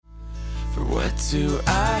What do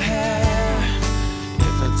I have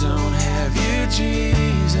if I don't have you,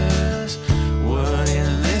 Jesus? What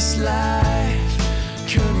in this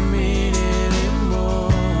life could mean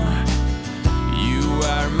anymore? You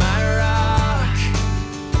are my rock,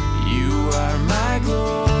 you are my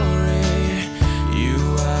glory, you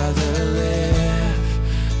are the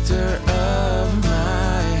lifter of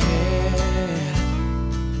my head.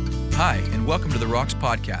 Hi, and welcome to the Rocks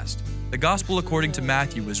Podcast. The Gospel according to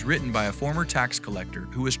Matthew was written by a former tax collector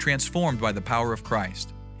who was transformed by the power of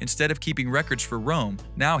Christ. Instead of keeping records for Rome,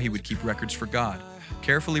 now he would keep records for God,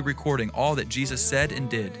 carefully recording all that Jesus said and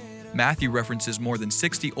did. Matthew references more than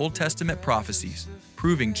 60 Old Testament prophecies,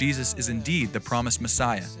 proving Jesus is indeed the promised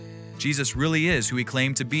Messiah. Jesus really is who he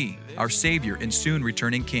claimed to be, our Savior and soon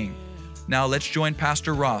returning King. Now let's join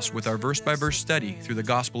Pastor Ross with our verse-by-verse study through the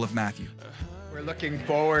Gospel of Matthew. We're looking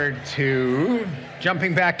forward to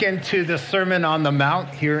jumping back into the Sermon on the Mount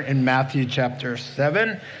here in Matthew chapter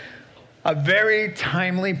 7. A very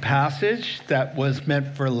timely passage that was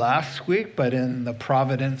meant for last week, but in the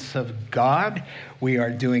providence of God, we are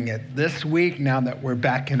doing it this week now that we're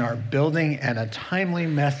back in our building, and a timely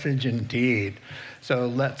message indeed. So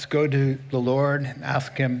let's go to the Lord and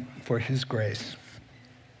ask him for his grace.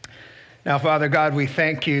 Now, Father God, we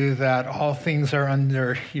thank you that all things are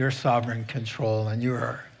under your sovereign control, and you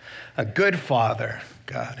are a good Father,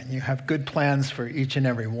 God, and you have good plans for each and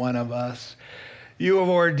every one of us. You have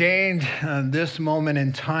ordained this moment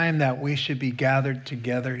in time that we should be gathered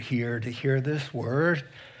together here to hear this word,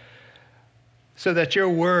 so that your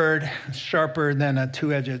word is sharper than a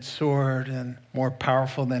two-edged sword and more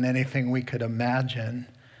powerful than anything we could imagine,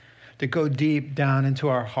 to go deep down into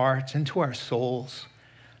our hearts, into our souls,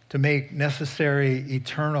 to make necessary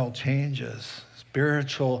eternal changes,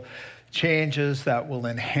 spiritual changes that will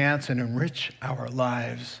enhance and enrich our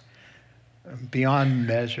lives beyond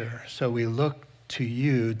measure. So we look to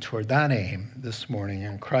you toward that aim this morning.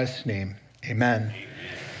 In Christ's name, amen.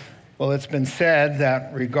 Well, it's been said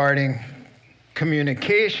that regarding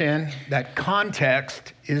communication, that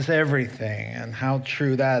context is everything, and how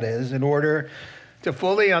true that is. In order to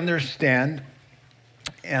fully understand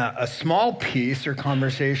a small piece or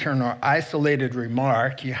conversation or isolated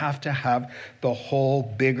remark, you have to have the whole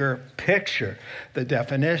bigger picture. The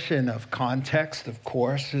definition of context, of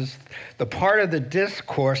course, is the part of the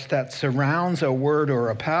discourse that surrounds a word or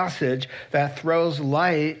a passage that throws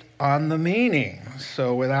light on the meaning.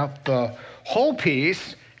 So without the whole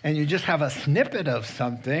piece, and you just have a snippet of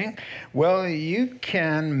something, well, you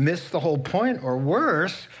can miss the whole point, or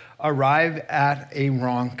worse, arrive at a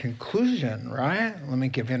wrong conclusion, right? Let me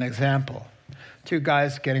give you an example. Two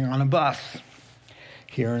guys getting on a bus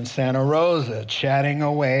here in Santa Rosa, chatting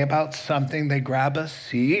away about something. They grab a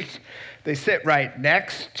seat. They sit right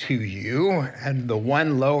next to you, and the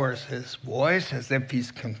one lowers his voice as if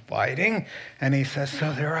he's confiding, and he says,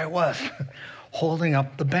 so there I was, holding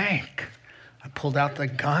up the bank. I pulled out the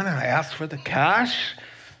gun, and I asked for the cash.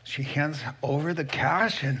 She hands over the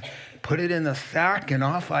cash and put it in the sack, and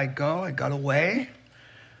off I go. I got away,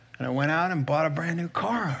 and I went out and bought a brand new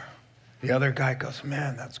car. The other guy goes,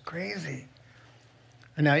 man, that's crazy.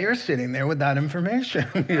 And now you're sitting there with that information.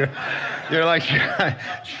 you're like,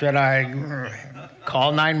 should I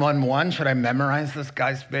call 911? Should I memorize this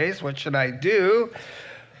guy's face? What should I do?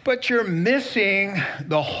 But you're missing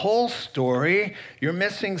the whole story. You're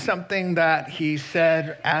missing something that he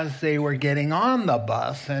said as they were getting on the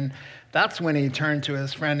bus. And that's when he turned to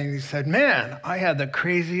his friend and he said, man, I had the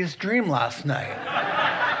craziest dream last night.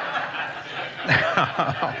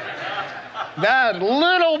 That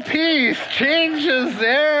little piece changes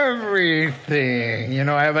everything. You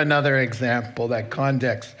know, I have another example that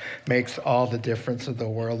context makes all the difference in the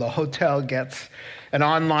world. A hotel gets an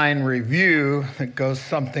online review that goes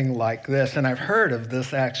something like this, and I've heard of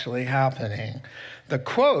this actually happening. The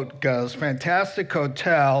quote goes, fantastic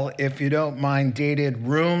hotel if you don't mind dated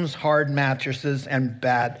rooms, hard mattresses, and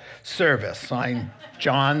bad service. Signed,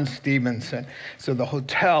 John Stevenson. So the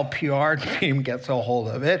hotel PR team gets a hold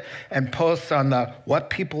of it and posts on the what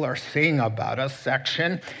people are saying about us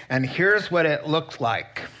section. And here's what it looks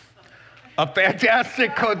like. A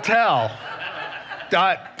fantastic hotel. ...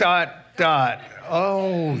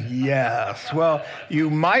 Oh, yes. Well, you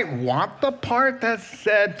might want the part that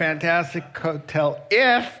said fantastic hotel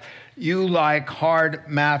if you like hard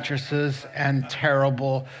mattresses and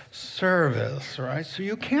terrible service, right? So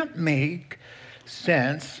you can't make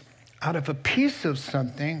sense out of a piece of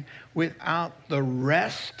something without the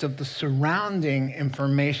rest of the surrounding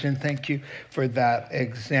information. Thank you for that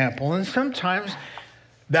example. And sometimes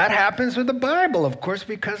that happens with the Bible, of course,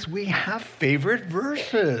 because we have favorite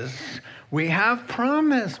verses. We have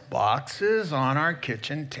promise boxes on our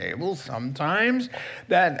kitchen table sometimes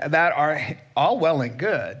that are all well and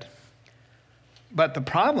good. But the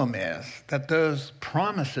problem is that those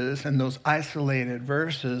promises and those isolated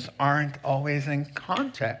verses aren't always in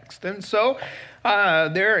context. And so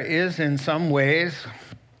there is, in some ways,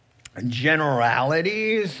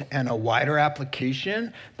 generalities and a wider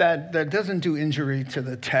application that doesn't do injury to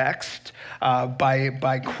the text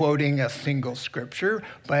by quoting a single scripture,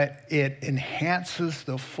 but it enhances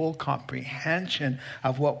the full comprehension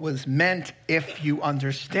of what was meant if you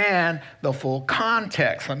understand the full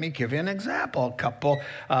context. Let me give you an example, a couple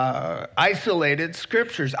isolated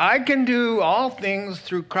scriptures. I can do all things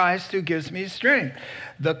through Christ who gives me strength.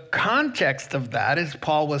 The context of that is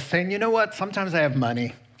Paul was saying, you know what, sometimes I have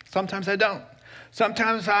money. Sometimes I don't.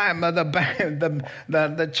 Sometimes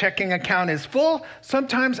the checking account is full.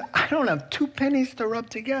 Sometimes I don't have 2 pennies to rub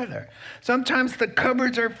together. Sometimes the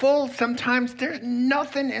cupboards are full. Sometimes there's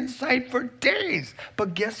nothing in sight for days.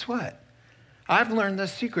 But guess what? I've learned the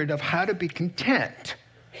secret of how to be content.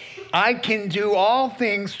 I can do all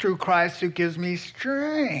things through Christ who gives me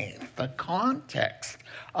strength. The context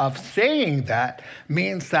of saying that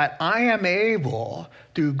means that I am able,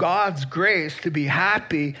 through God's grace, to be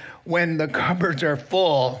happy when the cupboards are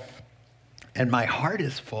full and my heart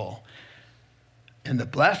is full and the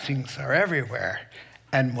blessings are everywhere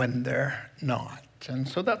and when they're not. And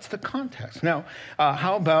so that's the context. Now,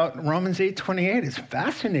 how about Romans 8:28? It's a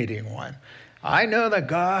fascinating one. I know that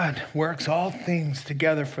God works all things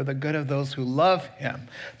together for the good of those who love him.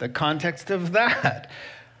 The context of that,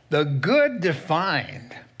 the good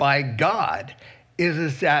defined by God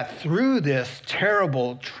is that through this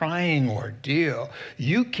terrible, trying ordeal,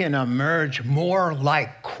 you can emerge more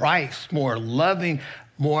like Christ, more loving,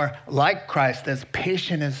 more like Christ, as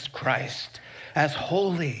patient as Christ, as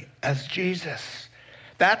holy as Jesus.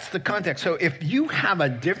 That's the context. So if you have a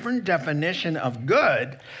different definition of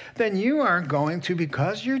good, then you are going to,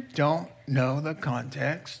 because you don't know the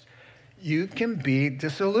context, you can be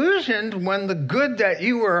disillusioned when the good that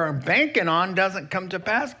you were banking on doesn't come to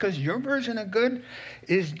pass because your version of good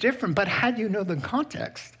is different. But had you known the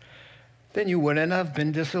context, then you wouldn't have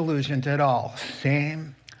been disillusioned at all.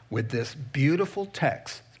 Same with this beautiful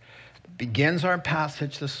text that begins our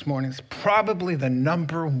passage this morning. It's probably the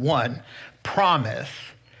number one promise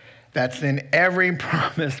that's in every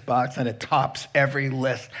promise box, and it tops every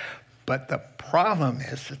list. But the problem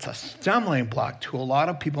is it's a stumbling block to a lot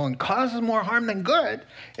of people and causes more harm than good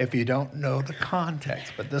if you don't know the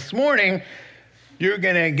context. But this morning, you're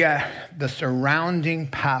going to get the surrounding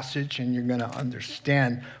passage and you're going to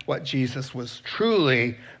understand what Jesus was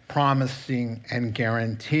truly promising and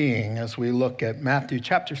guaranteeing as we look at Matthew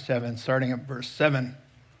chapter 7, starting at verse 7.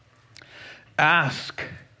 Ask,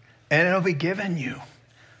 and it'll be given you.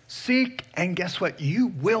 Seek, and guess what? You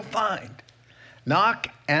will find. Knock,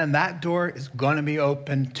 and that door is going to be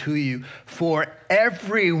open to you. For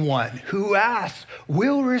everyone who asks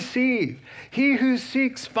will receive. He who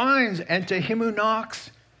seeks finds, and to him who knocks,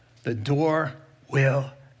 the door will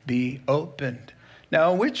be opened.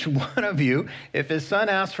 Now, which one of you, if his son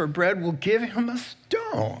asks for bread, will give him a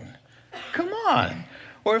stone? Come on.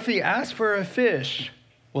 Or if he asks for a fish,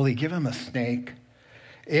 will he give him a snake?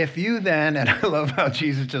 If you then, and I love how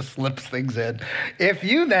Jesus just slips things in, if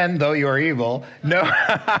you then, though you are evil, know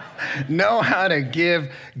how to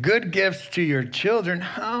give good gifts to your children,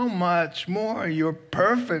 how much more your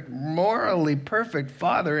perfect, morally perfect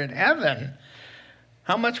Father in heaven,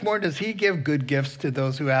 how much more does he give good gifts to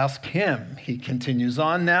those who ask him? He continues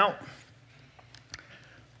on now.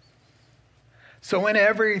 So in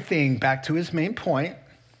everything, back to his main point,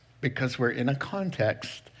 because we're in a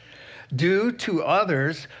context, do to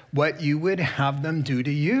others what you would have them do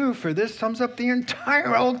to you, for this sums up the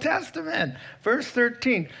entire Old Testament. Verse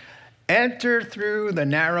 13, enter through the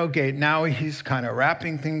narrow gate. Now he's kind of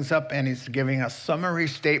wrapping things up and he's giving a summary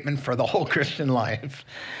statement for the whole Christian life.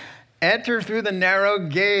 Enter through the narrow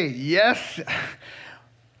gate. Yes,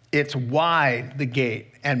 it's wide, the gate,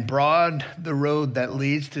 and broad the road that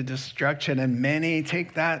leads to destruction, and many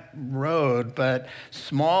take that road, but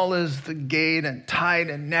small is the gate, and tight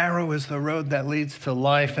and narrow is the road that leads to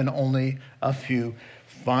life, and only a few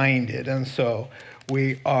find it. And so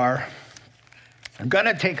we are going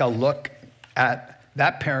to take a look at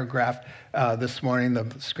that paragraph this morning. The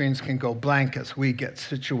screens can go blank as we get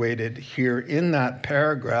situated here in that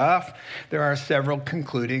paragraph. There are several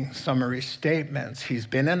concluding summary statements. He's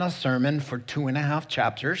been in a sermon for 2.5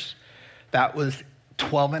 chapters. That was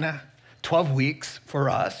 12 12 weeks for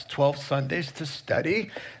us, 12 Sundays to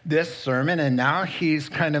study this sermon. And now he's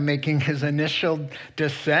kind of making his initial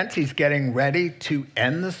descent. He's getting ready to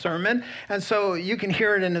end the sermon. And so you can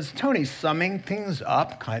hear it in his tone. He's summing things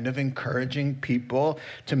up, kind of encouraging people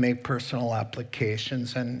to make personal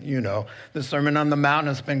applications. And, the Sermon on the Mount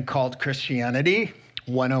has been called Christianity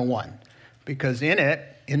 101, because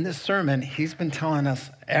in this sermon, he's been telling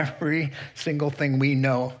us every single thing we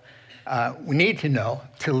need to know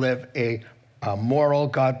to live a moral,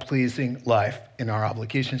 God-pleasing life in our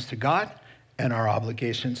obligations to God and our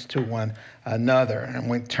obligations to one another. And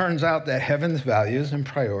when it turns out that heaven's values and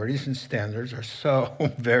priorities and standards are so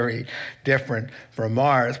very different from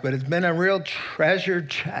ours, but it's been a real treasure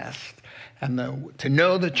chest, and to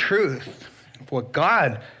know the truth of what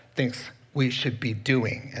God thinks we should be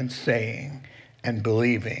doing and saying and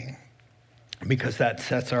believing, because that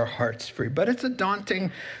sets our hearts free. But it's a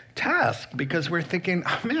daunting task, because we're thinking,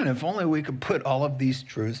 oh man, if only we could put all of these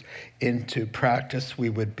truths into practice, we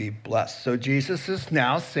would be blessed. So Jesus is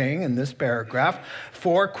now saying in this paragraph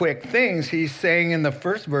 4 quick things. He's saying in the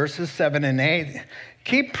first verses 7 and 8,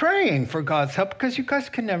 keep praying for God's help, because you guys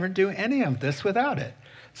can never do any of this without it.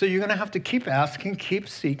 So you're going to have to keep asking, keep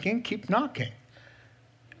seeking, keep knocking,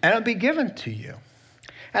 and it'll be given to you.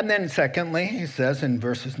 And then secondly, he says in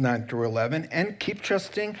verses 9 through 11, and keep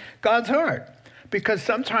trusting God's heart. Because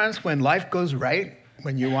sometimes when life goes right,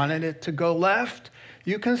 when you wanted it to go left,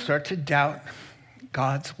 you can start to doubt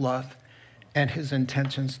God's love and his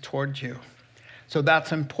intentions towards you. So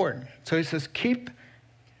that's important. So he says, keep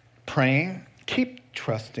praying, keep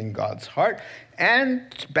trusting God's heart. And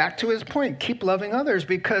back to his point, keep loving others,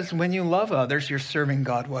 because when you love others, you're serving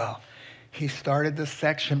God well. He started this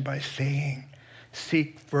section by saying,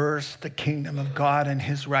 seek first the kingdom of God and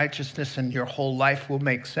his righteousness, and your whole life will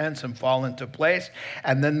make sense and fall into place.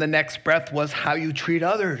 And then the next breath was how you treat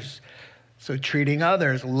others. So treating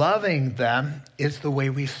others, loving them, is the way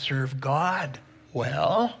we serve God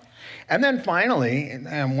well. And then finally,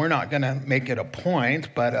 and we're not going to make it a point,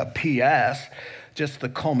 but a PS, just the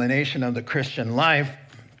culmination of the Christian life,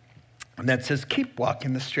 that says, keep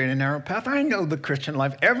walking the straight and narrow path. I know the Christian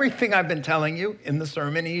life. Everything I've been telling you in the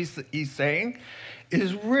sermon he's saying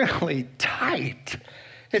is really tight.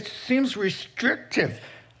 It seems restrictive.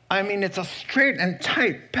 I mean, it's a straight and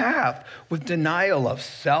tight path with denial of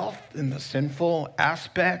self and the sinful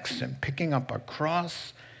aspects and picking up a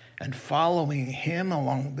cross and following him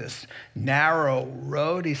along this narrow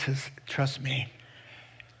road. He says, trust me,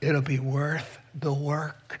 it'll be worth the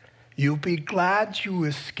work. You'll be glad you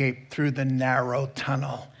escaped through the narrow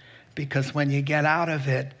tunnel, because when you get out of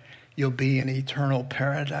it, you'll be in eternal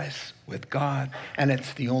paradise with God, and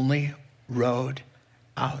it's the only road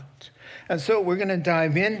out. And so we're going to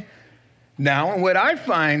dive in now, and what I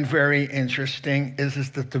find very interesting is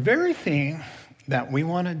that the very thing that we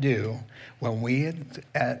want to do when we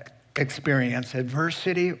experience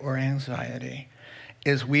adversity or anxiety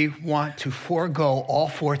is we want to forego all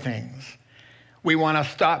 4 things. We want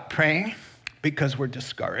to stop praying because we're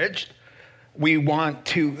discouraged. We want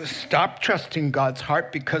to stop trusting God's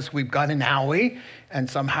heart because we've got an owie and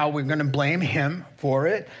somehow we're going to blame him for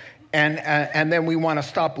it. And then we want to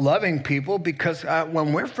stop loving people because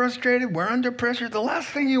when we're frustrated, we're under pressure, the last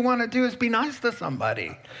thing you want to do is be nice to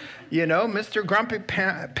somebody. Mr. Grumpy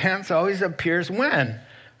Pants always appears when?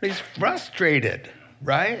 He's frustrated,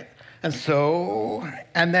 right?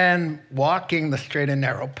 And then walking the straight and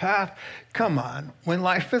narrow path. Come on, when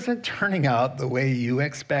life isn't turning out the way you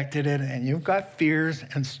expected it and you've got fears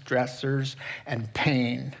and stressors and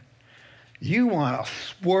pain, you want to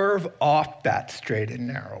swerve off that straight and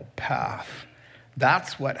narrow path.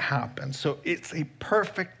 That's what happens. So it's a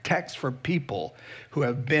perfect text for people who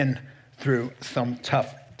have been through some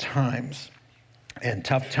tough times, and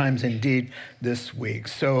tough times indeed this week.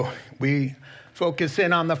 So we focus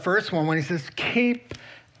in on the first one when he says, keep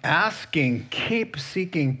asking, keep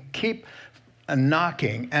seeking, keep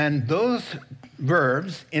knocking. And those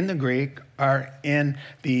verbs in the Greek are in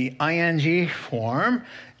the ing form.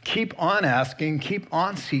 Keep on asking, keep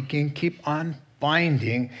on seeking, keep on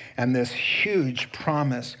finding, and this huge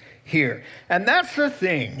promise here. And that's the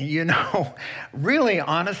thing, really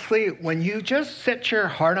honestly, when you just set your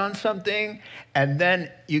heart on something and then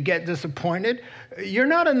you get disappointed, you're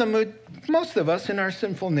not in the mood, most of us in our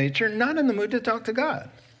sinful nature, not in the mood to talk to God.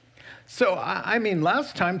 So,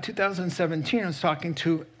 last time, 2017, I was talking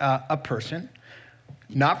to a person,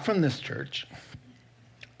 not from this church,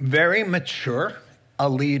 very mature, a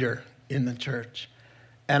leader in the church.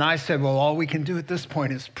 And I said, well, all we can do at this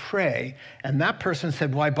point is pray. And that person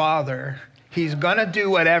said, why bother? He's going to do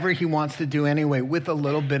whatever he wants to do anyway with a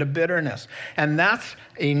little bit of bitterness. And that's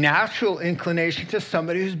a natural inclination to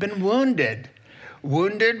somebody who's been wounded.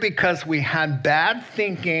 Wounded because we had bad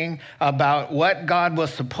thinking about what God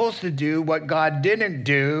was supposed to do, what God didn't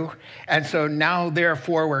do. And so now,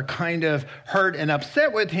 therefore, we're kind of hurt and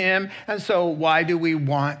upset with him. And so why do we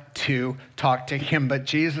want to talk to him? But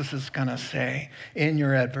Jesus is going to say, in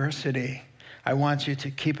your adversity, I want you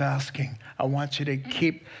to keep asking. I want you to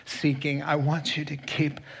keep seeking. I want you to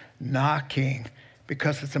keep knocking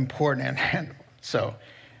because it's important. And so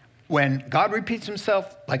when God repeats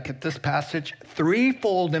himself, like at this passage,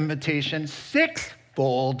 threefold invitation,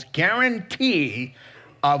 sixfold guarantee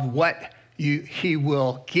of what he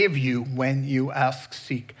will give you when you ask,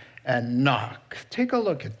 seek, and knock. Take a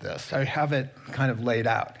look at this. I have it kind of laid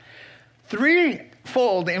out.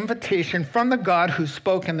 Threefold invitation from the God who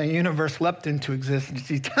spoke and the universe leapt into existence.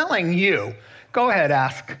 He's telling you, go ahead,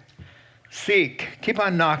 ask, seek, keep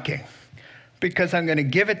on knocking. Because I'm going to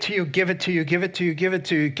give it to you, give it to you, give it to you, give it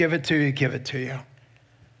to you, give it to you, give it to you.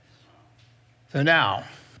 So now,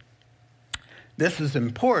 this is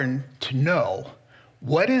important to know.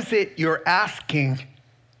 What is it you're asking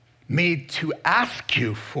me to ask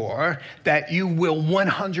you for that you will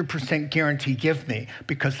 100% guarantee give me?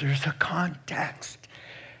 Because there's a context.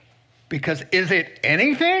 Because is it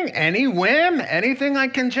anything, any whim, anything I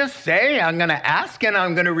can just say? I'm going to ask and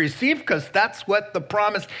I'm going to receive because that's what the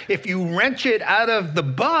promise. If you wrench it out of the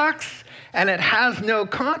box and it has no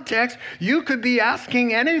context, you could be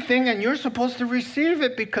asking anything and you're supposed to receive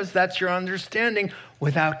it because that's your understanding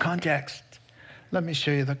without context. Let me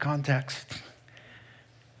show you the context.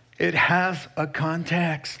 It has a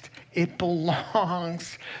context. It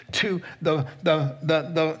belongs to the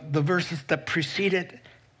verses that precede it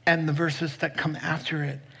and the verses that come after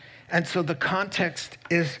it. And so the context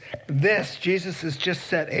is this. Jesus has just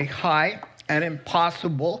set a high and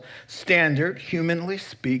impossible standard, humanly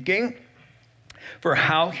speaking, for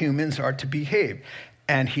how humans are to behave.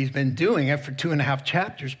 And he's been doing it for 2.5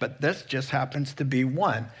 chapters, but this just happens to be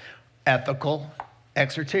one ethical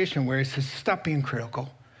exhortation where he says, stop being critical.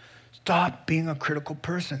 Stop being a critical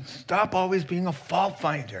person. Stop always being a fault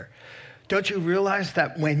finder. Don't you realize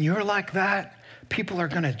that when you're like that, people are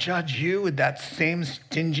going to judge you with that same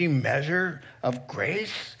stingy measure of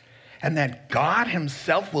grace, and that God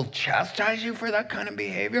himself will chastise you for that kind of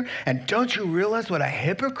behavior? And don't you realize what a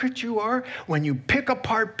hypocrite you are when you pick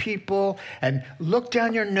apart people and look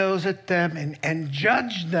down your nose at them and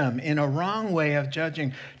judge them in a wrong way of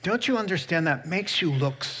judging? Don't you understand that makes you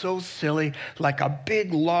look so silly, like a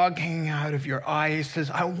big log hanging out of your eye? He says,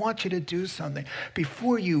 I want you to do something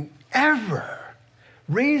before you ever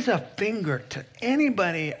raise a finger to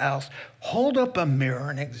anybody else. Hold up a mirror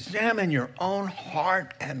and examine your own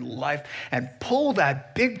heart and life and pull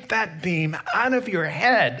that big fat beam out of your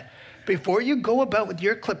head before you go about with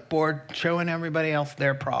your clipboard showing everybody else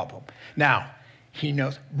their problem. Now, he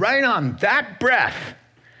knows right on that breath,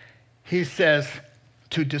 he says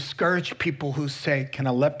to discourage people who say, can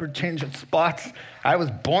a leopard change its spots? I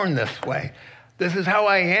was born this way. This is how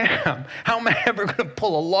I am. How am I ever going to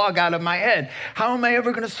pull a log out of my head? How am I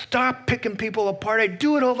ever going to stop picking people apart? I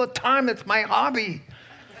do it all the time. It's my hobby.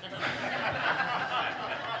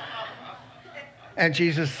 And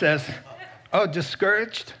Jesus says, oh,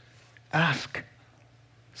 discouraged? Ask,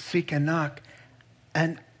 seek, and knock,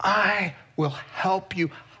 and I will help you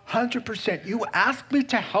 100%. You ask me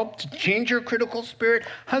to help to change your critical spirit,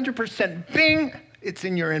 100%. Bing, it's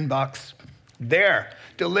in your inbox. There,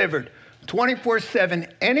 delivered. 24/7,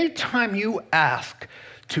 anytime you ask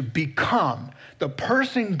to become the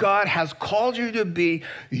person God has called you to be,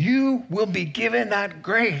 you will be given that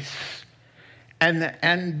grace.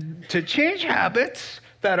 And to change habits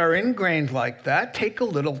that are ingrained like that take a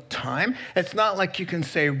little time. It's not like you can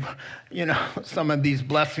say, some of these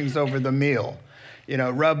blessings over the meal.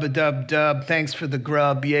 Rub-a-dub-dub, thanks for the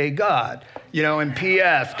grub, yay God. And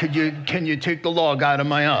P.S., can you take the log out of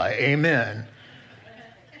my eye? Amen.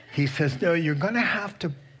 He says, no, you're going to have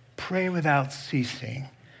to pray without ceasing.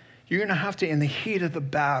 You're going to have to, in the heat of the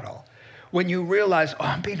battle, when you realize, oh,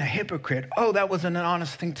 I'm being a hypocrite. Oh, that wasn't an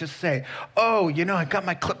honest thing to say. Oh, I got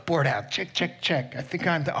my clipboard out. Check, check, check. I think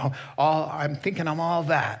I'm thinking I'm all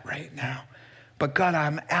that right now. But God,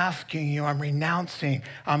 I'm asking you, I'm renouncing,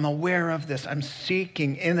 I'm aware of this. I'm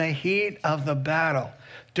seeking in the heat of the battle,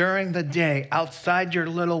 during the day, outside your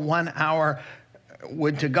little 1 hour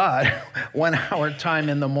would to God, 1 hour time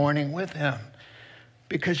in the morning with him.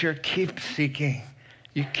 Because you keep seeking,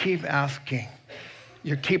 you keep asking,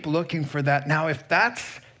 you keep looking for that. Now, if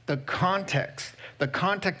that's the context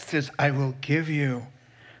is, I will give you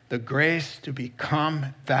the grace to become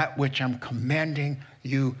that which I'm commanding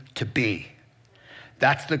you to be.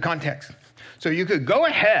 That's the context. So you could go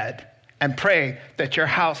ahead and pray that your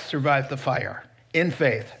house survives the fire in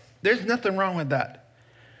faith. There's nothing wrong with that.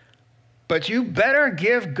 But you better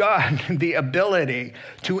give God the ability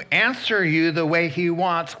to answer you the way he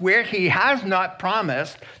wants, where he has not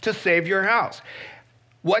promised to save your house.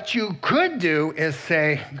 What you could do is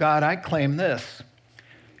say, God, I claim this,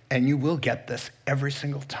 and you will get this every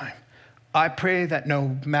single time. I pray that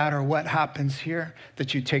no matter what happens here,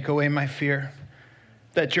 that you take away my fear,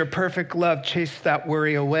 that your perfect love chase that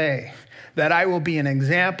worry away, that I will be an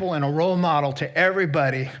example and a role model to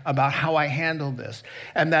everybody about how I handle this,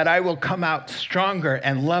 and that I will come out stronger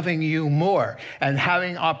and loving you more and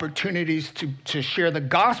having opportunities to share the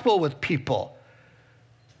gospel with people,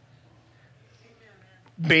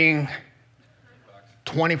 being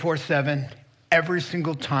 24/7, every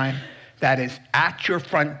single time, that is at your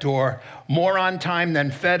front door, more on time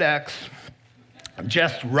than FedEx,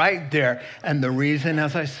 just right there. And the reason,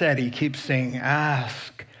 as I said, he keeps saying,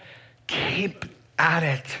 ask, keep at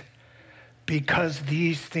it, because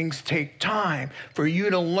these things take time for you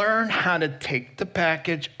to learn how to take the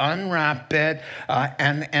package, unwrap it,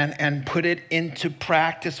 and put it into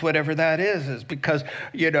practice, whatever that is because,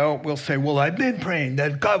 we'll say, well, I've been praying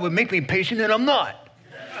that God would make me patient, and I'm not.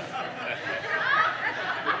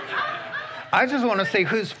 I just want to say,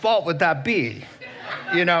 whose fault would that be?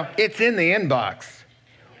 It's in the inbox.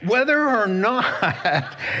 Whether or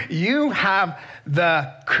not you have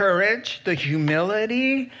the courage, the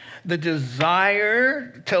humility, the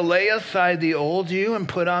desire to lay aside the old you and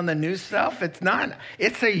put on the new self,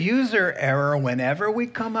 it's a user error whenever we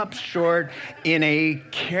come up short in a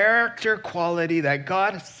character quality that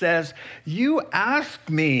God says, you ask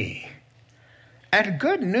me. And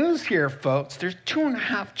good news here, folks, there's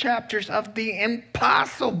 2.5 chapters of the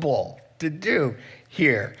impossible to do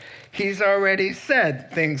here. He's already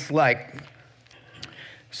said things like,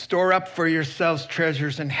 store up for yourselves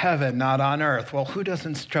treasures in heaven, not on earth. Well, who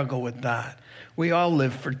doesn't struggle with that? We all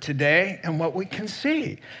live for today and what we can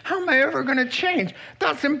see. How am I ever going to change?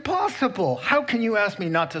 That's impossible. How can you ask me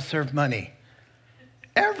not to serve money?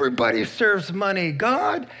 Everybody serves money,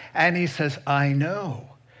 God. And he says, I know.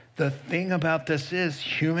 The thing about this is,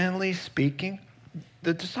 humanly speaking,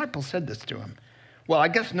 the disciples said this to him. Well, I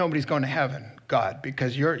guess nobody's going to heaven, God,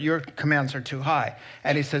 because your commands are too high.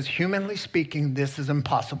 And he says, humanly speaking, this is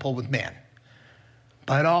impossible with man.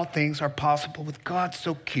 But all things are possible with God.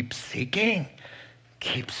 So keep seeking,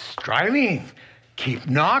 keep striving, keep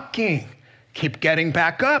knocking, keep getting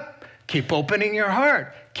back up, keep opening your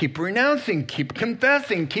heart, keep renouncing, keep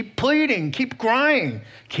confessing, keep pleading, keep crying,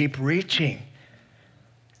 keep reaching.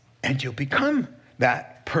 And you'll become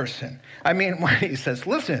that person. I mean, when he says,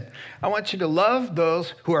 listen, I want you to love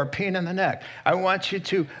those who are a pain in the neck. I want you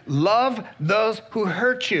to love those who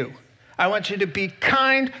hurt you. I want you to be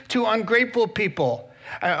kind to ungrateful people.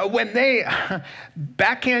 When they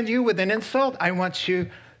backhand you with an insult, I want you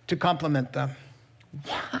to compliment them.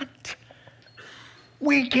 What?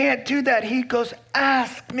 We can't do that. He goes,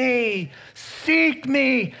 ask me, seek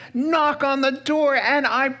me, knock on the door, and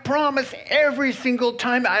I promise every single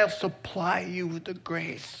time I'll supply you with the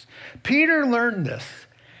grace. Peter learned this.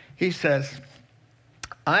 He says,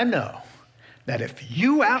 I know that if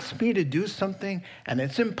you ask me to do something and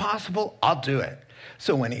it's impossible, I'll do it.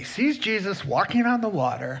 So when he sees Jesus walking on the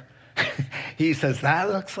water, he says, that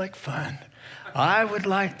looks like fun. I would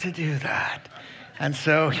like to do that. And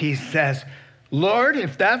so he says, Lord,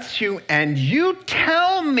 if that's you and you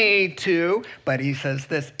tell me to, but he says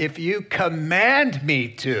this, if you command me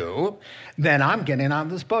to, then I'm getting on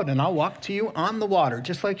this boat and I'll walk to you on the water,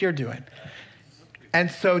 just like you're doing. And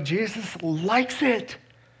so Jesus likes it.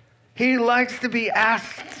 He likes to be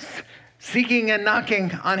asked, seeking and knocking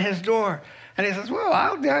on his door. And he says, well,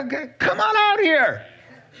 come on out here.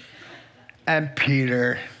 And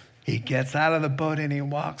Peter, he gets out of the boat and he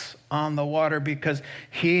walks on the water because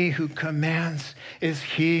he who commands is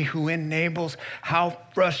he who enables. How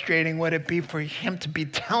frustrating would it be for him to be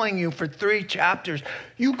telling you for 3 chapters,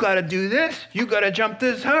 you got to do this, you got to jump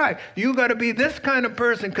this high, you got to be this kind of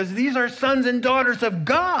person because these are sons and daughters of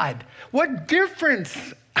God. What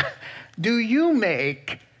difference do you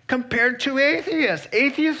make compared to atheists?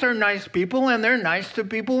 Atheists are nice people and they're nice to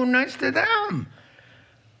people who are nice to them.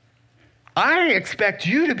 I expect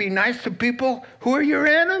you to be nice to people who are your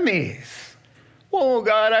enemies. Oh,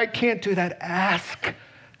 God, I can't do that. Ask,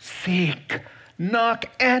 seek, knock,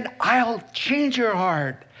 and I'll change your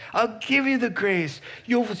heart. I'll give you the grace.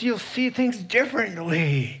 You'll see things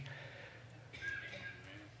differently.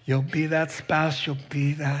 You'll be that spouse. You'll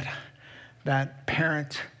be that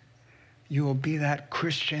parent you will be that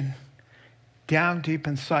Christian. Down deep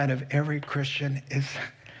inside of every Christian is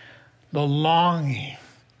the longing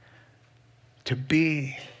to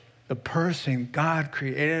be the person God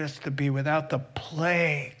created us to be without the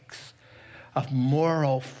plagues of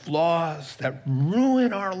moral flaws that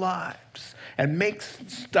ruin our lives and make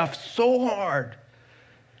stuff so hard.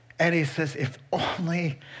 And he says, if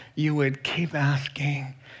only you would keep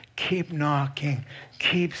asking, keep knocking,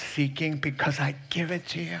 keep seeking, because I give it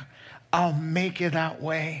to you. I'll make it that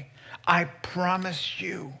way. I promise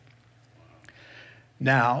you.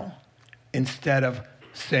 Now, instead of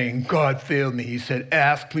saying, God failed me, he said,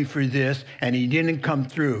 ask me for this, and he didn't come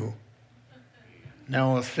through.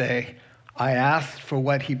 Now we'll say, I asked for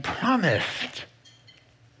what he promised.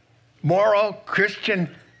 Moral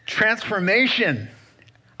Christian transformation,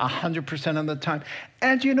 100% of the time.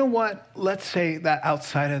 And you know what? Let's say that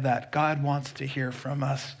outside of that, God wants to hear from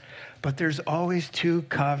us. But there's always two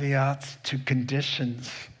caveats, two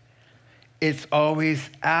conditions. It's always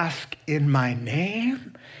ask in my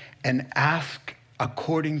name and ask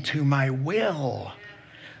according to my will.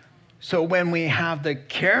 So when we have the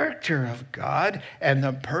character of God and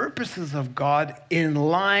the purposes of God in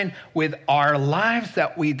line with our lives,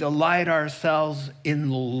 that we delight ourselves in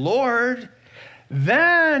the Lord,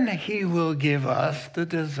 then he will give us the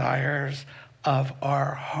desires of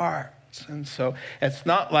our hearts. And so it's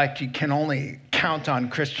not like you can only count on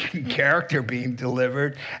Christian character being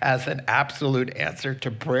delivered as an absolute answer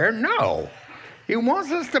to prayer. No. He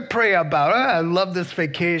wants us to pray about, I love this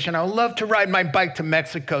vacation. I would love to ride my bike to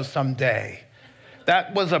Mexico someday.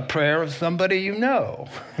 That was a prayer of somebody you know.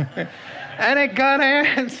 And it got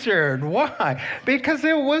answered. Why? Because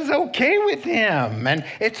it was okay with him. And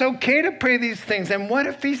it's okay to pray these things. And what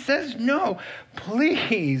if he says no?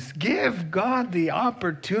 Please give God the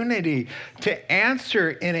opportunity to answer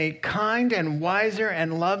in a kind and wiser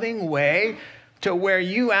and loving way, to where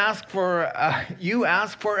you ask for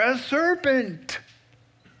a serpent.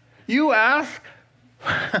 You ask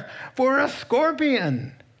for a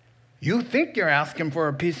scorpion. You think you're asking for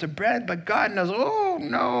a piece of bread, but God knows, oh,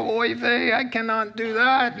 no, oy vey, I cannot do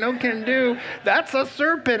that. No can do. That's a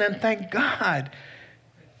serpent, and thank God.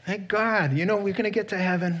 Thank God. You know, we're going to get to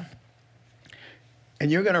heaven, and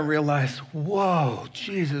you're going to realize, whoa,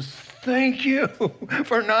 Jesus, thank you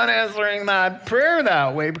for not answering that prayer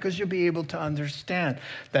that way, because you'll be able to understand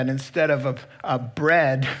that instead of a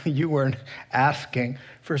bread, you were asking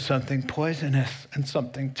for something poisonous and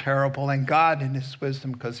something terrible. And God, in his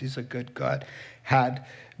wisdom, because he's a good God, had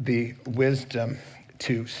the wisdom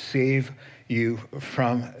to save you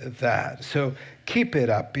from that. So keep it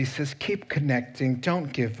up. He says, keep connecting.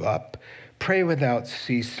 Don't give up. Pray without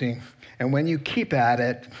ceasing. And when you keep at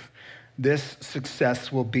it, this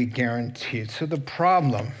success will be guaranteed. So the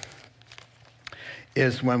problem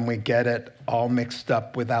is when we get it all mixed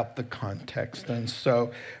up without the context. And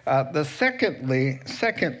so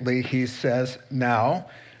secondly, he says, now,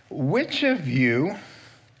 which of you,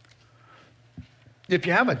 if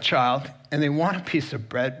you have a child and they want a piece of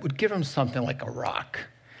bread, would give them something like a rock?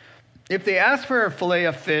 If they ask for a fillet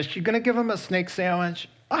of fish, you're going to give them a snake sandwich?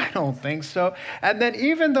 I don't think so. And then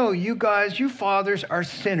even though you guys, you fathers, are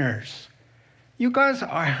sinners, you guys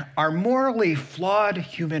are morally flawed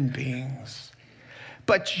human beings.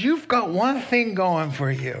 But you've got one thing going for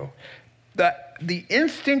you. The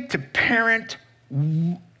instinct to parent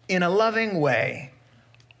in a loving way,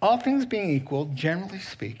 all things being equal, generally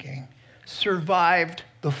speaking, survived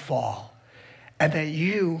the fall. And that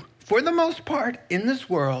you, for the most part in this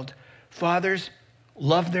world, fathers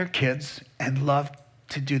love their kids and love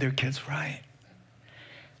to do their kids right.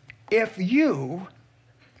 If you,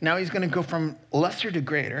 now he's going to go from lesser to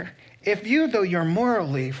greater, if you, though you're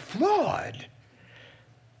morally flawed,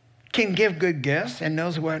 can give good gifts and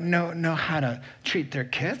know how to treat their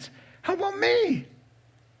kids, how about me?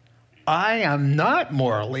 I am not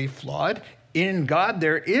morally flawed. In God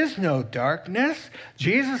there is no darkness.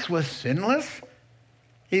 Jesus was sinless.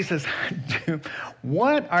 He says,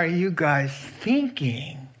 what are you guys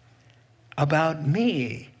thinking about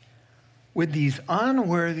me with these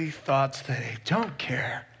unworthy thoughts that I don't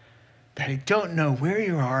care, that I don't know where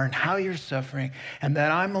you are and how you're suffering, and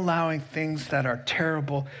that I'm allowing things that are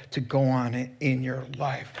terrible to go on in your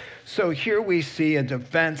life? So here we see a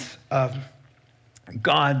defense of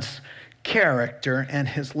God's character and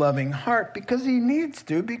his loving heart, because he needs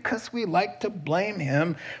to, because we like to blame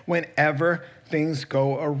him whenever things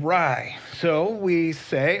go awry. So we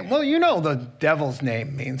say, well, you know the devil's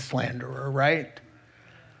name means slanderer, right?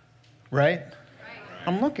 Right?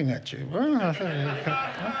 I'm looking at you.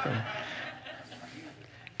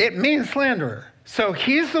 It means slanderer. So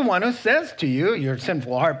he's the one who says to you, your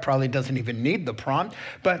sinful heart probably doesn't even need the prompt,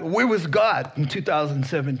 but where was God in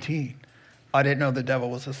 2017? I didn't know the devil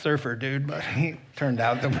was a surfer, dude, but he turned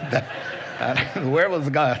out that where was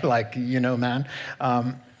God? Like, man.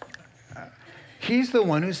 He's the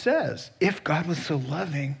one who says, if God was so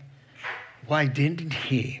loving, why didn't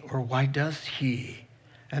he? Or why does he?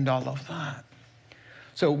 And all of that.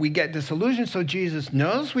 So we get disillusioned. So Jesus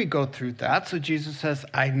knows we go through that. So Jesus says,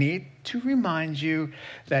 I need to remind you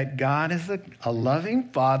that God is a loving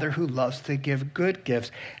Father who loves to give good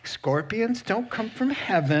gifts. Scorpions don't come from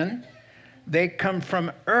heaven. They come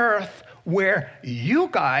from earth, where you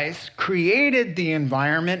guys created the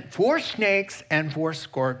environment for snakes and for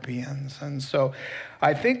scorpions. And so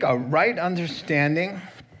I think a right understanding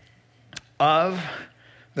of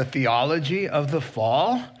the theology of the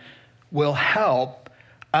fall will help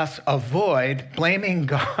us avoid blaming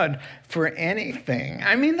God for anything.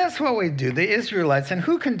 I mean, that's what we do. The Israelites, and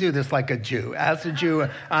who can do this like a Jew? As a Jew,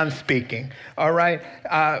 I'm speaking. All right.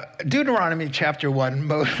 Deuteronomy chapter 1,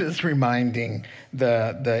 Moses reminding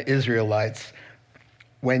the Israelites,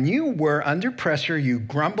 when you were under pressure, you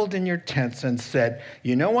grumbled in your tents and said,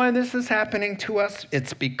 you know why this is happening to us?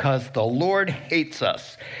 It's because the Lord hates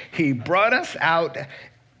us. He brought us out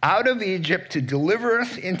of Egypt to deliver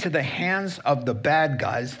us into the hands of the bad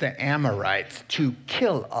guys, the Amorites, to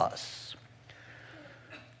kill us.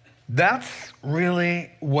 That's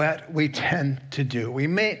really what we tend to do. We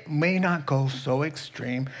may not go so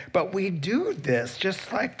extreme, but we do this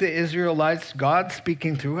just like the Israelites, God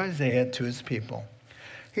speaking through Isaiah to his people.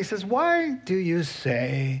 He says, why do you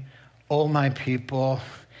say, oh my people,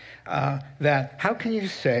 that how can you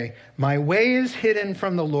say, my way is hidden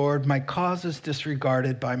from the Lord, my cause is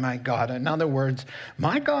disregarded by my God? In other words,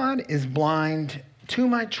 my God is blind to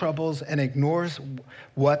my troubles and ignores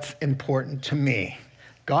what's important to me.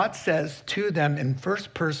 God says to them in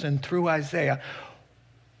first person through Isaiah,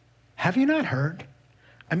 have you not heard?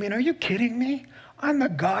 I mean, are you kidding me? I'm the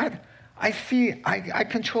God. I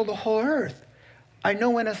control the whole earth. I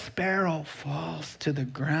know when a sparrow falls to the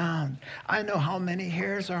ground. I know how many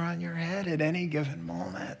hairs are on your head at any given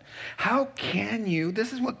moment. How can you,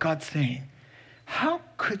 this is what God's saying, how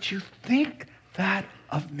could you think that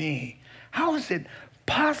of me? How is it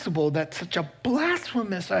possible that such a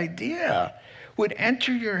blasphemous idea would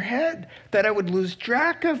enter your head, that I would lose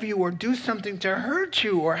track of you or do something to hurt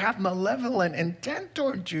you or have malevolent intent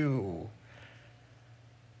toward you?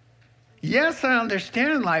 Yes, I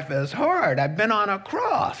understand life is hard. I've been on a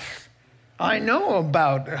cross. I know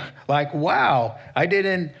about, wow, I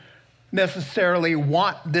didn't necessarily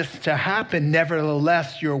want this to happen.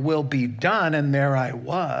 Nevertheless, your will be done. And there I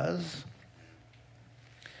was.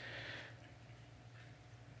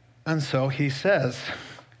 And so he says,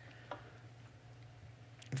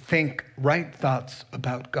 think right thoughts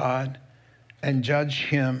about God and judge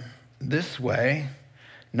him this way,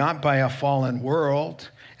 not by a fallen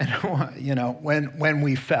world. And, when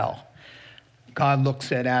we fell, God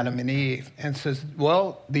looks at Adam and Eve and says,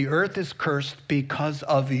 well, the earth is cursed because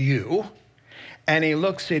of you. And he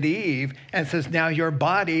looks at Eve and says, now your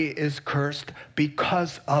body is cursed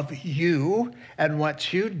because of you and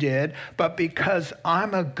what you did. But because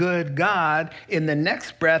I'm a good God, in the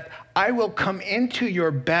next breath, I will come into your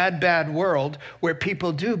bad, bad world where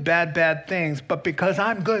people do bad, bad things. But because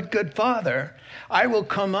I'm good Father, I will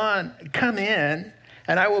come in,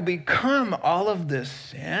 and I will become all of this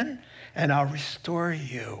sin, and I'll restore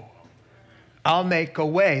you. I'll make a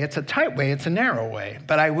way. It's a tight way. It's a narrow way.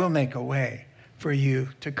 But I will make a way for you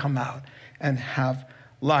to come out and have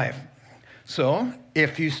life. So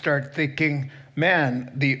if you start thinking,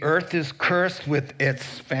 man, the earth is cursed with its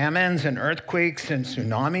famines and earthquakes and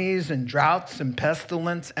tsunamis and droughts and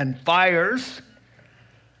pestilence and fires,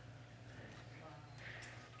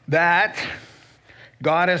 that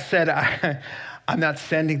God has said, I'm not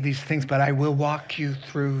sending these things, but I will walk you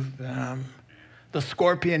through them. The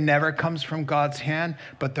scorpion never comes from God's hand,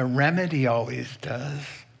 but the remedy always does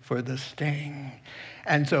for the sting.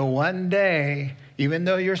 And so one day, even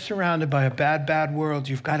though you're surrounded by a bad, bad world,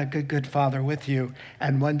 you've got a good Father with you.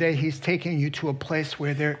 And one day he's taking you to a place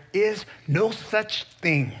where there is no such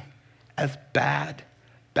thing as bad,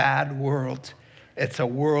 bad world. It's a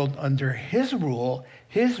world under his rule,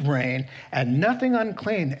 his reign, and nothing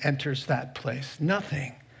unclean enters that place.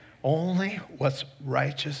 Nothing. Only what's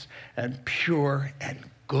righteous and pure and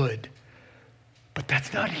good. But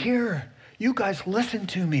that's not here. You guys, listen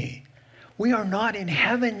to me. We are not in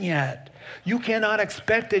heaven yet. You cannot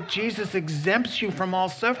expect that Jesus exempts you from all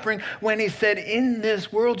suffering when he said, in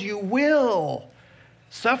this world you will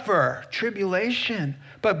suffer tribulation,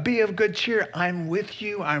 but be of good cheer. I'm with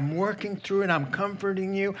you. I'm working through it. I'm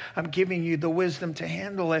comforting you. I'm giving you the wisdom to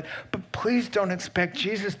handle it. But please don't expect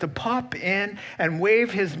Jesus to pop in and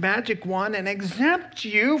wave his magic wand and exempt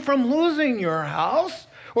you from losing your house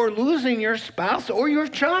or losing your spouse or your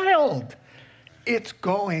child. It's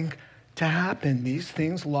going to happen. These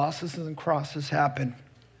things, losses and crosses happen.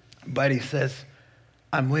 But he says,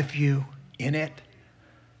 I'm with you in it.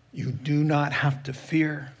 You do not have to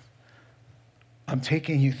fear. I'm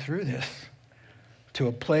taking you through this to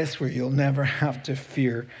a place where you'll never have to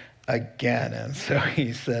fear again. And so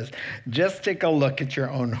he says, just take a look at your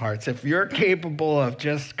own hearts. If you're capable of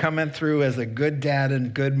just coming through as a good dad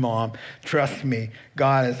and good mom, trust me,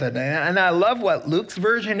 God is. And I love what Luke's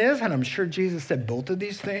version is, and I'm sure Jesus said both of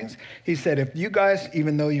these things. He said, if you guys,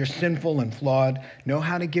 even though you're sinful and flawed, know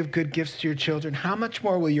how to give good gifts to your children, how much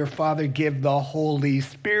more will your Father give the Holy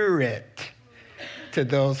Spirit to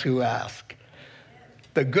those who ask?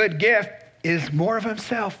 The good gift is more of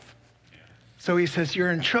himself. So he says,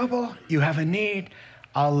 you're in trouble, you have a need,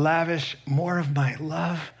 I'll lavish more of my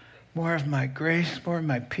love, more of my grace, more of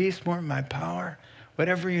my peace, more of my power,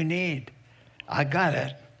 whatever you need. I got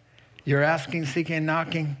it. You're asking, seeking,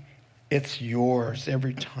 knocking, it's yours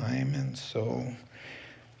every time. And so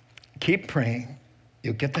keep praying,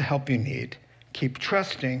 you'll get the help you need. Keep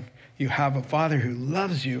trusting, you have a Father who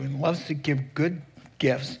loves you and loves to give good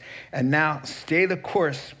gifts. And now stay the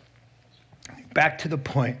course. Back to the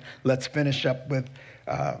point, let's finish up with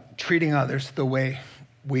treating others the way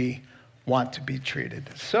we want to be treated.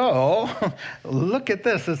 So look at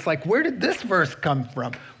this. It's like, where did this verse come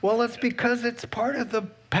from? Well, it's because it's part of the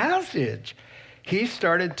passage. He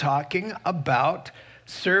started talking about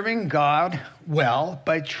serving God well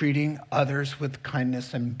by treating others with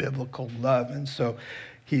kindness and biblical love. And so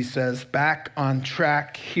he says, back on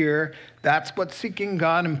track here. That's what seeking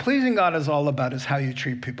God and pleasing God is all about, is how you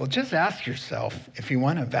treat people. Just ask yourself, if you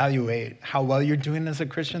want to evaluate how well you're doing as a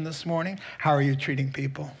Christian this morning, how are you treating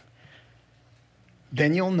people?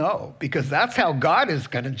 Then you'll know, because that's how God is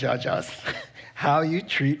going to judge us, how you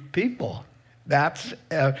treat people. That's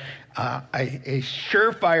a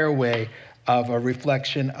surefire way of a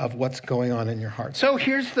reflection of what's going on in your heart. So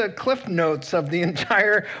here's the cliff notes of the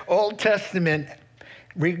entire Old Testament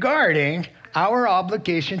regarding our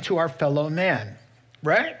obligation to our fellow man,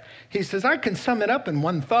 right? He says, I can sum it up in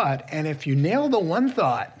one thought, and if you nail the one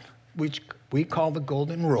thought, which we call the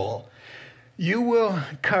golden rule, you will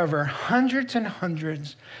cover hundreds and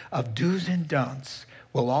hundreds of do's and don'ts,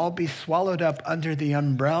 will all be swallowed up under the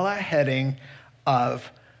umbrella heading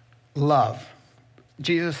of love.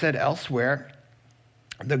 Jesus said elsewhere,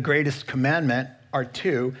 the greatest commandment are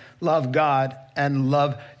two: love God and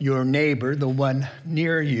love your neighbor, the one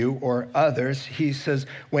near you or others. He says,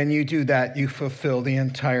 when you do that, you fulfill the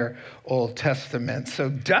entire Old Testament. So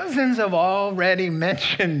dozens of already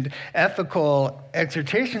mentioned ethical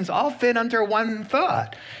exhortations all fit under one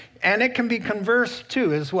thought. And it can be conversed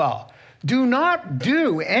too as well. Do not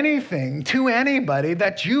do anything to anybody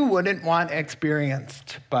that you wouldn't want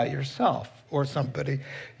experienced by yourself or somebody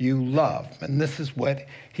you love. And this is what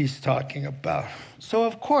he's talking about. So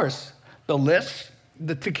of course, the list,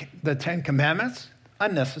 the 10 Commandments,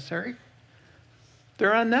 unnecessary.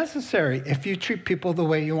 They're unnecessary if you treat people the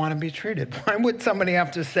way you want to be treated. Why would somebody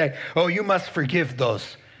have to say, oh, you must forgive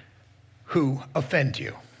those who offend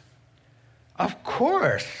you? Of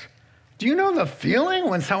course. Do you know the feeling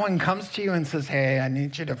when someone comes to you and says, hey, I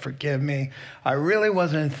need you to forgive me. I really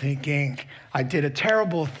wasn't thinking. I did a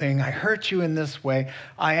terrible thing. I hurt you in this way.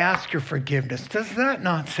 I ask your forgiveness. Does that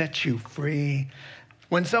not set you free?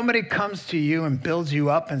 When somebody comes to you and builds you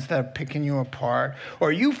up instead of picking you apart,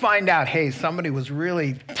 or you find out, hey, somebody was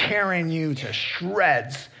really tearing you to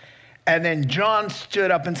shreds, and then John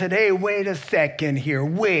stood up and said, hey, wait a second here.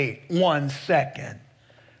 Wait 1 second.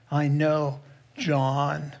 I know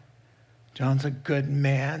John. John's a good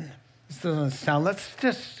man. This doesn't sound, let's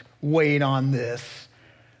just wait on this.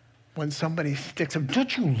 When somebody sticks up,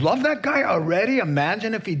 don't you love that guy already?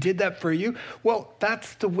 Imagine if he did that for you. Well,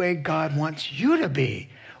 that's the way God wants you to be.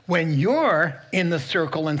 When you're in the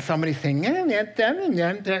circle and somebody's saying,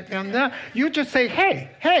 you just say,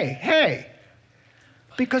 hey.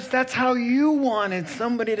 Because that's how you wanted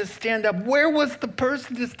somebody to stand up. Where was the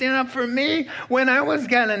person to stand up for me when I was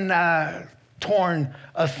getting torn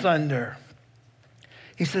asunder?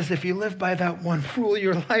 He says, if you live by that one rule,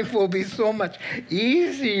 your life will be so much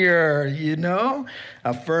easier,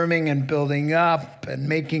 affirming and building up and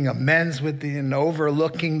making amends with and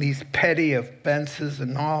overlooking these petty offenses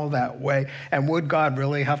and all that way. And would God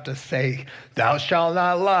really have to say, thou shalt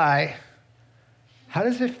not lie? How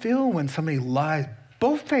does it feel when somebody lies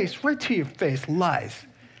Both-faced, right to your face, lies.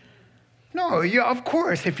 No, of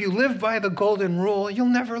course, if you live by the golden rule, you'll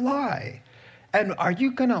never lie. And are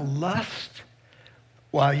you going to lust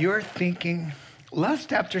while you're thinking,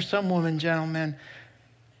 lust after some woman, gentlemen,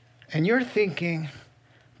 and you're thinking,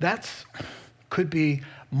 could be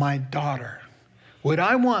my daughter. Would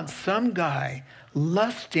I want some guy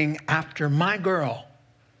lusting after my girl?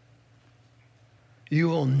 You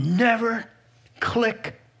will never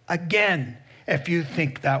click again if you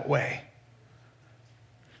think that way.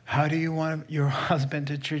 How do you want your husband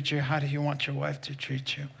to treat you? How do you want your wife to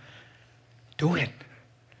treat you? Do it.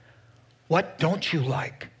 What don't you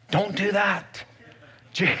like? Don't do that.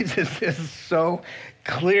 Jesus is so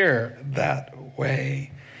clear that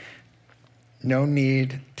way. No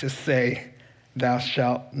need to say, thou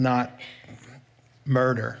shalt not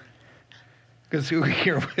murder. Because who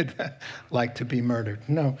here would like to be murdered?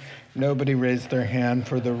 No, nobody raised their hand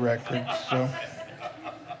for the record. So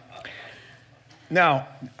now,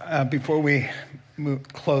 before we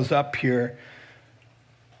close up here,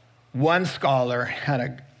 one scholar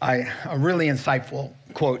had a really insightful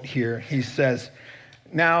quote here. He says,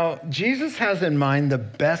 now, Jesus has in mind the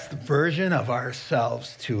best version of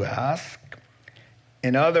ourselves to ask.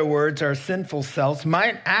 In other words, our sinful selves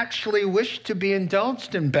might actually wish to be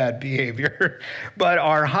indulged in bad behavior, but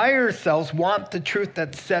our higher selves want the truth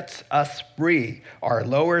that sets us free. Our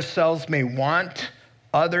lower selves may want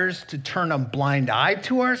others to turn a blind eye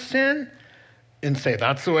to our sin and say,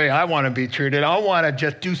 that's the way I want to be treated. I want to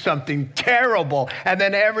just do something terrible and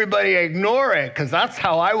then everybody ignore it because that's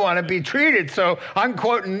how I want to be treated. So I'm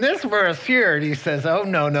quoting this verse here, and he says, oh,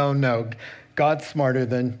 no. God's smarter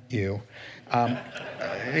than you.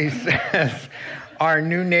 He says, our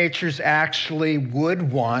new natures actually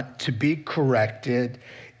would want to be corrected,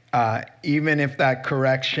 even if that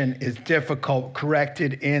correction is difficult.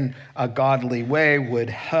 Corrected in a godly way would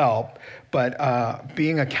help, but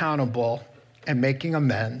being accountable and making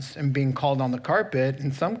amends and being called on the carpet,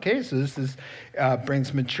 in some cases,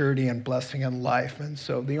 brings maturity and blessing in life. And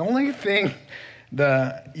so the only thing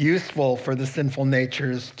useful for the sinful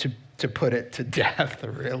nature is to put it to death,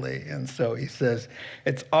 really. And so he says,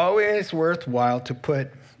 it's always worthwhile to put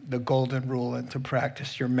the golden rule into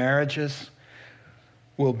practice. Your marriages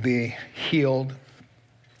will be healed.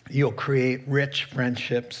 You'll create rich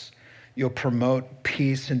friendships. You'll promote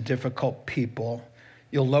peace in difficult people.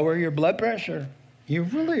 You'll lower your blood pressure. You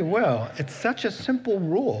really will. It's such a simple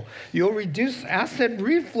rule. You'll reduce acid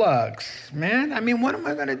reflux, man. I mean, what am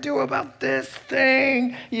I going to do about this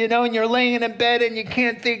thing? You know, and you're laying in bed and you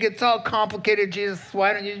can't think, it's all complicated. Jesus,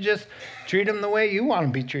 why don't you just treat them the way you want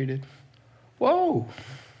to be treated? Whoa.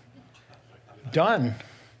 Done.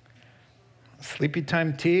 Sleepy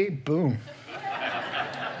time tea, boom.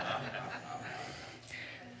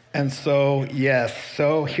 And so, yes,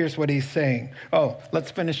 so here's what he's saying. Oh,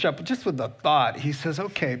 let's finish up just with a thought. He says,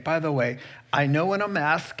 okay, by the way, I know what I'm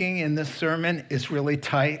asking in this sermon is really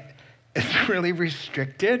tight. It's really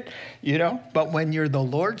restricted, you know, but when you're the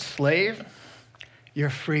Lord's slave, you're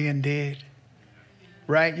free indeed,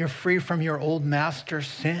 right? You're free from your old master's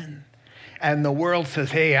sin. And the world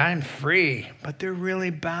says, hey, I'm free, but they're really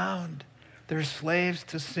bound. They're slaves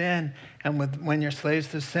to sin. And when you're slaves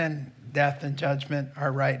to sin, death and judgment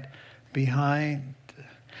are right behind.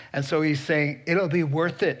 And so he's saying, it'll be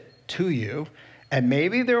worth it to you. And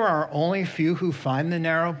maybe there are only few who find the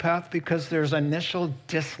narrow path because there's initial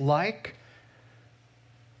dislike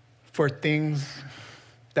for things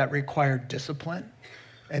that require discipline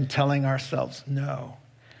and telling ourselves no.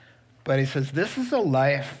 But he says, this is a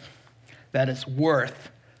life that is worth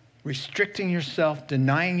restricting yourself,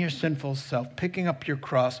 denying your sinful self, picking up your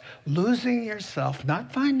cross, losing yourself,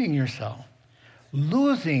 not finding yourself,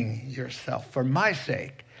 losing yourself for my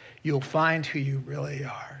sake. You'll find who you really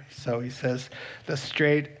are. So he says, the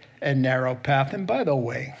straight and narrow path. And by the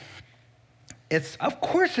way, of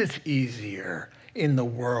course it's easier in the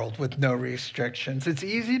world with no restrictions. It's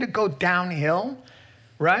easy to go downhill,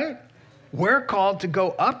 right? We're called to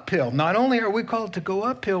go uphill. Not only are we called to go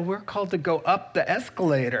uphill, we're called to go up the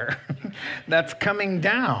escalator that's coming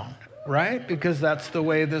down, right? Because that's the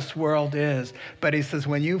way this world is. But he says,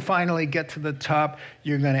 when you finally get to the top,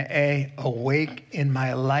 you're going to awake in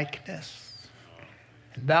my likeness.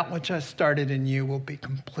 And that which I started in you will be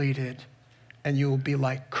completed, and you will be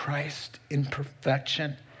like Christ in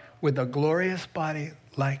perfection, with a glorious body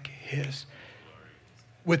like his.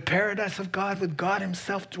 With paradise of God, with God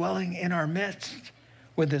himself dwelling in our midst,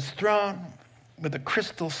 with his throne, with a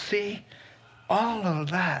crystal sea, all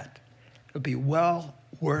of that will be well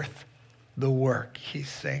worth the work, he's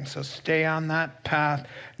saying. So stay on that path.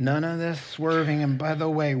 None of this swerving. And by the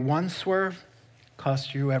way, one swerve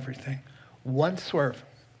cost you everything. One swerve.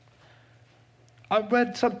 I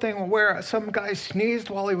read something where some guy sneezed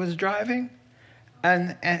while he was driving,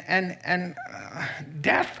 and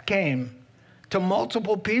death came to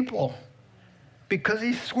multiple people because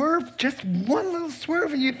he swerved. Just one little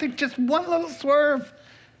swerve, and you think just one little swerve.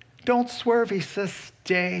 Don't swerve. He says,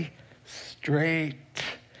 stay straight.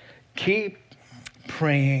 Keep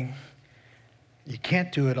praying. You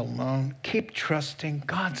can't do it alone. Keep trusting.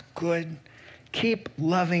 God's good. Keep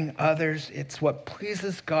loving others. It's what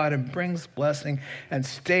pleases God and brings blessing. And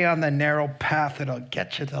stay on the narrow path that'll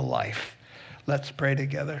get you to life. Let's pray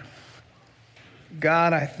together.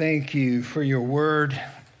 God, I thank you for your word.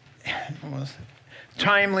 It was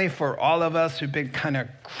timely for all of us who've been kind of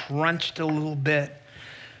crunched a little bit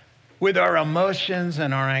with our emotions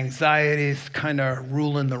and our anxieties kind of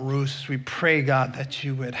ruling the roost. We pray, God, that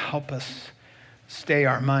you would help us stay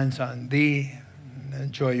our minds on thee and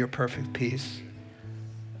enjoy your perfect peace.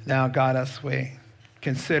 Now, God, as we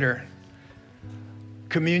consider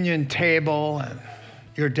communion table and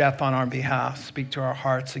your death on our behalf, speak to our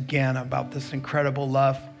hearts again about this incredible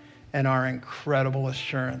love and our incredible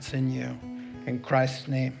assurance in you. In Christ's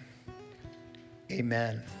name,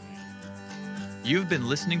 amen. You've been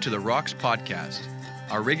listening to the Rocks Podcast.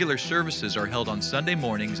 Our regular services are held on Sunday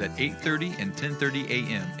mornings at 8:30 and 10:30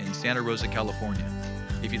 a.m. in Santa Rosa, California.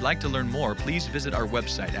 If you'd like to learn more, please visit our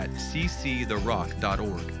website at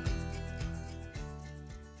cctherock.org.